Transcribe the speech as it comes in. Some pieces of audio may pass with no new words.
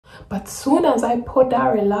But soon as I put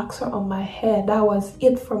that relaxer on my head, that was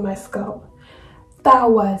it for my scalp. That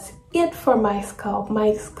was it for my scalp.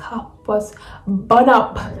 My scalp was bun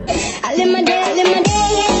up.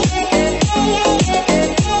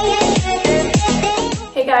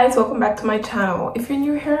 Hey guys, welcome back to my channel. If you're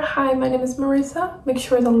new here, hi, my name is Marissa. Make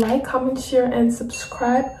sure to like, comment, share, and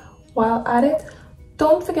subscribe. While at it,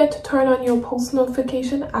 don't forget to turn on your post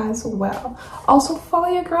notification as well. Also, follow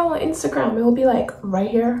your girl on Instagram. It will be like right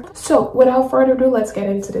here. So without further ado, let's get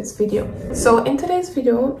into this video. So in today's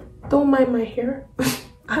video, don't mind my hair.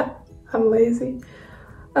 I'm lazy.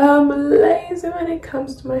 I'm lazy when it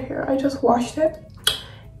comes to my hair. I just washed it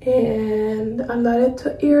and I let it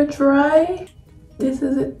to air dry. This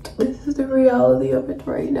is it. This is the reality of it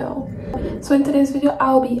right now. So in today's video,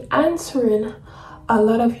 I'll be answering a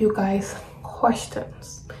lot of you guys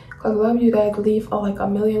questions, because a lot of you guys leave like a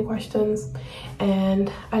million questions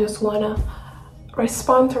and I just want to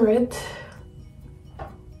respond to it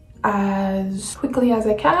as quickly as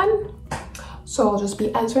I can. So I'll just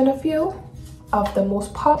be answering a few of the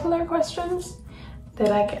most popular questions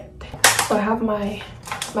that I get. So I have my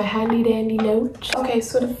handy dandy notes. Okay,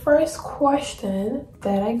 so the first question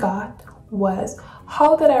that I got was,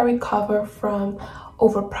 how did I recover from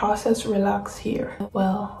over-processed relax hair?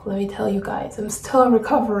 Well, let me tell you guys, I'm still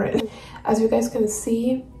recovering. As you guys can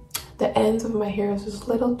see, the ends of my hair is just a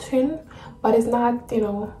little thin, but it's not, you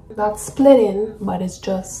know, not splitting, but it's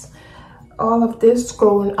just all of this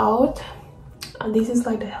growing out. And this is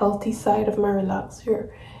like the healthy side of my relax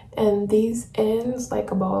hair, and these ends, like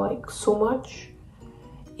about like so much,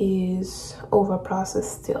 is over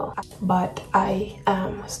processed still, but I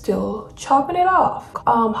am still chopping it off.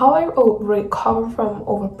 How I recover from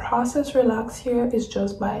over processed relax hair is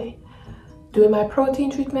just by doing my protein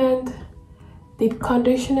treatment, deep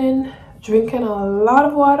conditioning, drinking a lot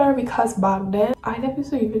of water, because back then I never used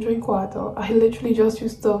to even drink water. I literally just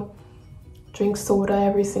used to drink soda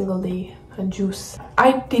every single day and juice.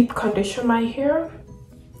 I deep condition my hair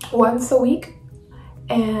once a week,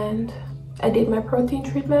 and I did my protein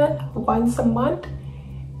treatment once a month,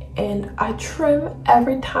 and I trim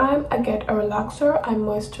every time I get a relaxer. I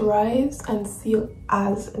moisturize and seal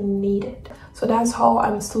as needed. So that's how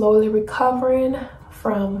I'm slowly recovering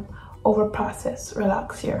from over-processed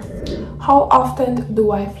relax hair. How often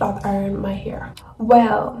do I flat iron my hair?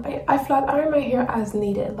 Well, I flat iron my hair as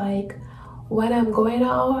needed. Like when I'm going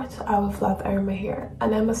out, I will flat iron my hair,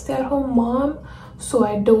 and I'm a stay-at-home mom, so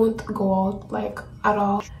I don't go out like at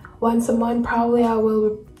all. Once a month probably I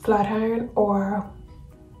will flat iron, or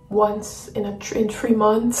once in 3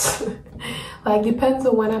 months. Like depends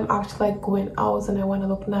on when I'm actually like going out and I want to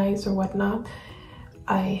look nice or whatnot,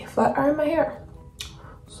 I flat iron my hair.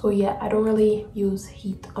 So yeah, I don't really use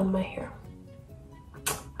heat on my hair,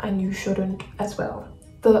 and you shouldn't as well.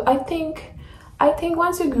 I think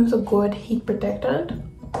once you use a good heat protectant,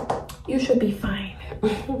 you should be fine.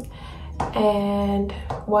 And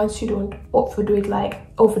once you don't overdo it like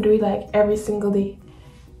every single day,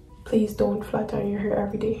 please don't flat iron your hair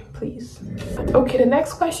every day, please. Okay, the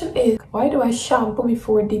next question is, why do I shampoo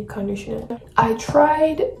before deep conditioning? I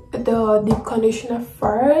tried the deep conditioner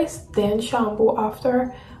first, then shampoo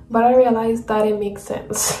after, but I realized that it makes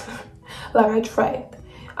sense. Like I tried.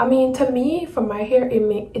 I mean, to me, for my hair,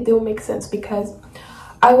 it don't make sense, because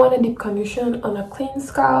I want a deep condition on a clean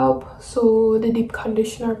scalp, so the deep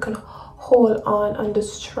conditioner can hold on the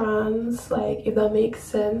strands, like, if that makes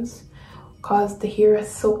sense, because the hair is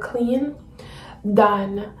so clean,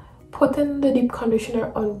 than putting the deep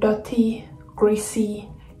conditioner on dirty, greasy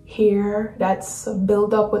hair that's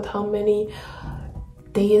built up with how many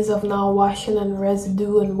days of not washing and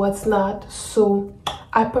residue and what's not. So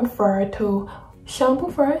I prefer to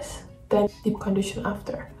shampoo first, then deep condition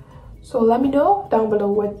after. So let me know down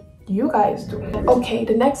below what you guys do. Okay,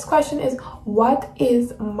 the next question is, what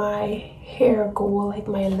is my hair goal, like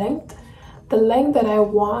my length? The length that I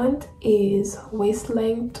want is waist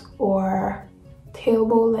length or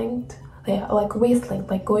tailbone length. Yeah, like waist length,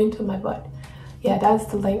 like going to my butt. Yeah, that's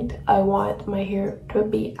the length I want my hair to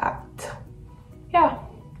be at. Yeah,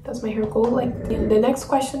 that's my hair goal. Like, the next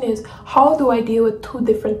question is, how do I deal with 2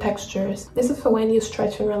 different textures? This is for when you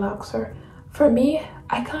stretch and relaxer. For me,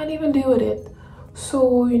 I can't even deal with it.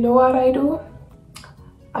 So you know what I do?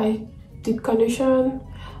 I deep condition,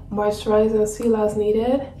 moisturize and seal as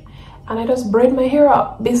needed, and I just braid my hair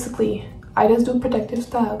up. Basically, I just do protective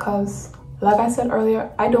style, because like I said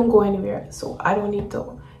earlier, I don't go anywhere, so I don't need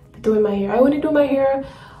to be doing my hair. I only do my hair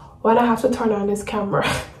when I have to turn on this camera.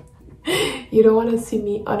 You don't want to see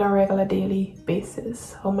me on a regular daily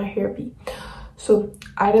basis how my hair be. So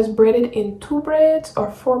I just braid it in 2 braids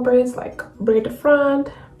or 4 braids, like braid the front,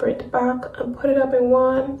 separate the back and put it up in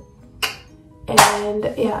one.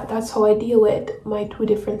 And yeah, that's how I deal with my two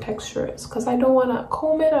different textures, because I don't want to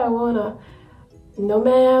comb it. I want to, no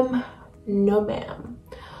ma'am, no ma'am.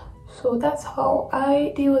 So that's how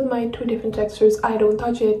I deal with my two different textures. I don't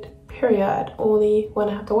touch it, period. Only when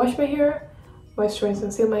I have to wash my hair, moisturize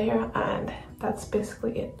and seal my hair, and that's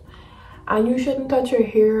basically it. And you shouldn't touch your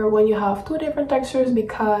hair when you have two different textures,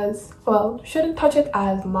 because, well, you shouldn't touch it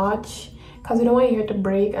as much because you don't want your hair to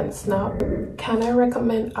break and snap. Can I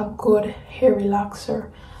recommend a good hair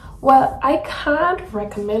relaxer? Well, I can't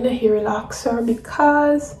recommend a hair relaxer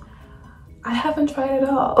because I haven't tried it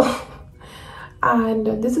all.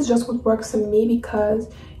 And this is just what works for me,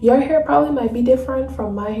 because your hair probably might be different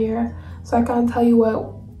from my hair, so I can't tell you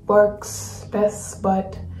what works best.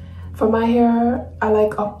 But for my hair, I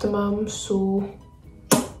like Optimum, so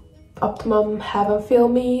Optimum haven't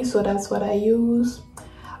failed me, so that's what I use.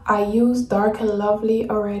 I use Dark and Lovely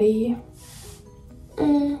already.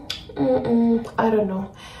 I don't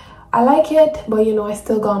know, I like it, but you know, I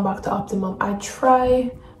still gone back to Optimum. I try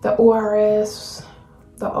the ORS,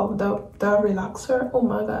 the relaxer. Oh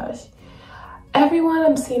my gosh, everyone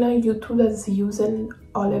I'm seeing on YouTube that's using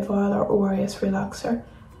olive oil or ORS relaxer,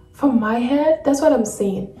 for my head, that's what I'm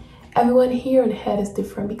saying. Everyone here in head is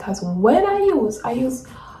different, because when I use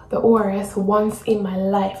the ORS once in my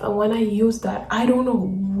life, and when I use that, I don't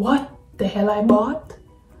know what the hell I bought.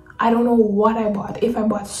 I don't know what I bought, if I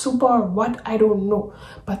bought super or what, I don't know.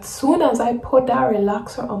 But soon as I put that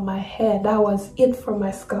relaxer on my head, that was it for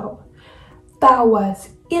my scalp. That was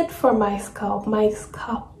it for my scalp. My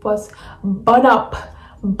scalp was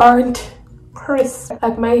burnt crisp.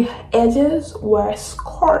 Like my edges were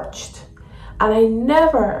scorched, and I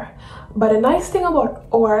never. But the nice thing about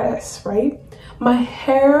ORS, right? My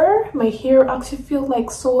hair actually feels like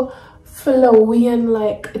so flowy, and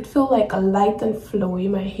like it feels like a light and flowy,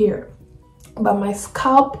 my hair. But my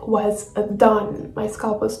scalp was done. My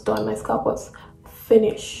scalp was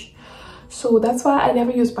finished. So that's why I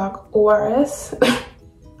never use back ORS.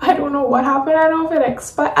 I don't know what happened. I don't know if it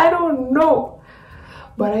expired. I don't know.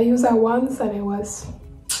 But I used that once, and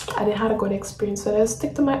I didn't have a good experience. So I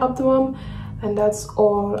stick to my Optimum, and that's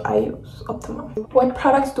all I use, Optimum. What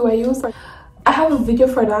products do I use? I have a video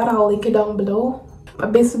for that. I'll link it down below. I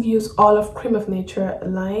basically use all of Cream of Nature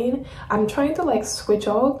line. I'm trying to like switch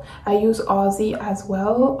out. I use Aussie as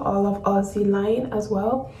well, all of Aussie line as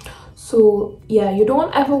well. So yeah, you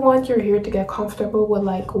don't ever want your hair to get comfortable with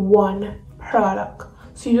like one product.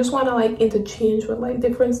 So you just want to like interchange with like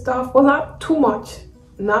different stuff. Well, not too much,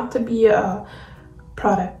 not to be a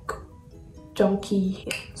product junkie.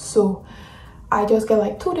 So I just get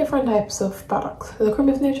like two different types of products, the Cream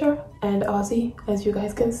of Nature and Aussie, as you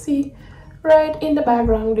guys can see right in the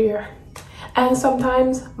background there. And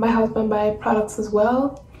sometimes my husband buy products as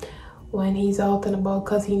well when he's out and about,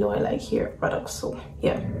 because he know I like hair products. So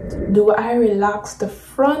yeah, do I relax the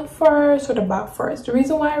front first or the back first? The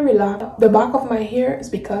reason why I relax the back of my hair is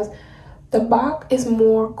because the back is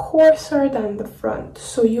more coarser than the front,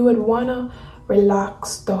 so you would want to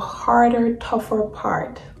relax the harder, tougher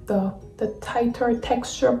part, the tighter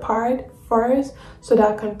texture part first, so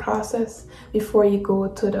that can process before you go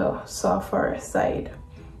to the softer side,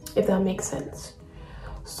 if that makes sense.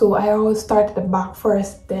 So I always start at the back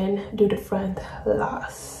first, then do the front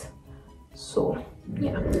last. So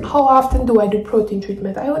yeah. How often do I do protein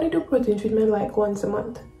treatment? I only do protein treatment like once a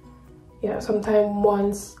month. Yeah, sometimes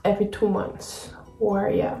once every 2 months, or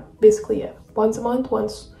yeah, basically yeah, once a month,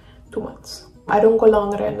 once 2 months. I don't go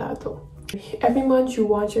longer than that though. Every month you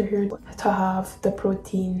want your hair to have the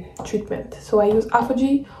protein treatment. So I use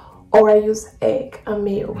Apogee, or I use egg and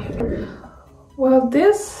mayo. Well,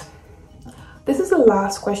 this is the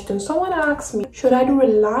last question. Someone asked me, should I do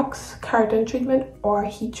relax keratin treatment or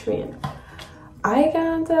heat train? I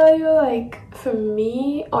can tell you, like, for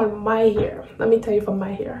me, on my hair, let me tell you, for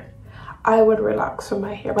my hair, I would relax for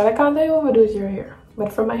my hair, but I can't tell you what to do with your hair.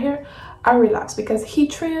 But for my hair, I relax, because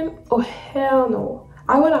heat train, oh hell no.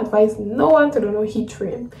 I would advise no one to do no heat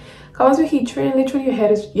train. Because once you heat train, literally your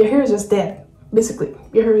hair is just dead. Basically,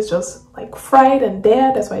 your hair is just like fried and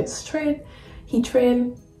dead. That's why it's straight. Heat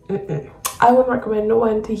train, I wouldn't recommend no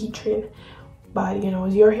one to heat train. But you know,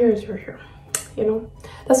 your hair is your hair. You know,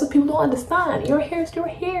 that's what people don't understand. Your hair is your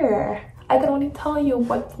hair. I can only tell you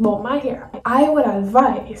what about my hair. I would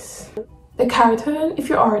advise the keratin, if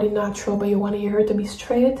you're already natural but you want your hair to be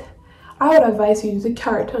straight, I would advise you use the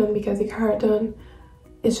keratin, because the keratin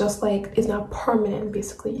is just like, it's not permanent.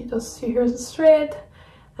 Basically, you just, your hair is straight,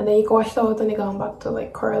 and then you go wash it out and you go back to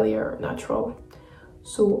like curly or natural.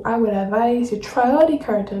 So I would advise you try out the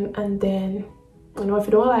keratin, and then You know, if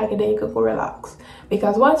you don't like it, then you could go relax,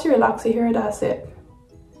 because once you relax your hair,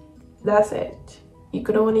 that's it. You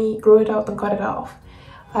could only grow it out and cut it off,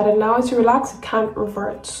 and then now as you relax, it can't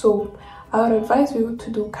revert. So I would advise you to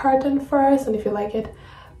do keratin first, and if you like it,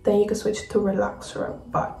 then you can switch to relaxer.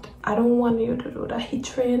 But I don't want you to do the heat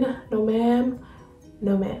train. No ma'am,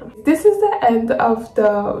 no ma'am. This is the end of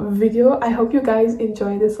the video. I hope you guys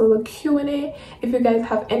enjoyed this little Q&A. If you guys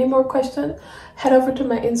have any more questions, head over to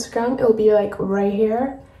my Instagram. It'll be like right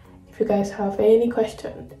here. If you guys have any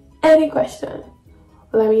question,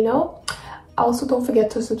 let me know. Also, don't forget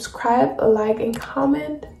to subscribe, like, and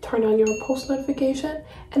comment. Turn on your post notification.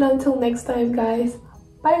 And until next time, guys,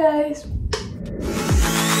 bye guys.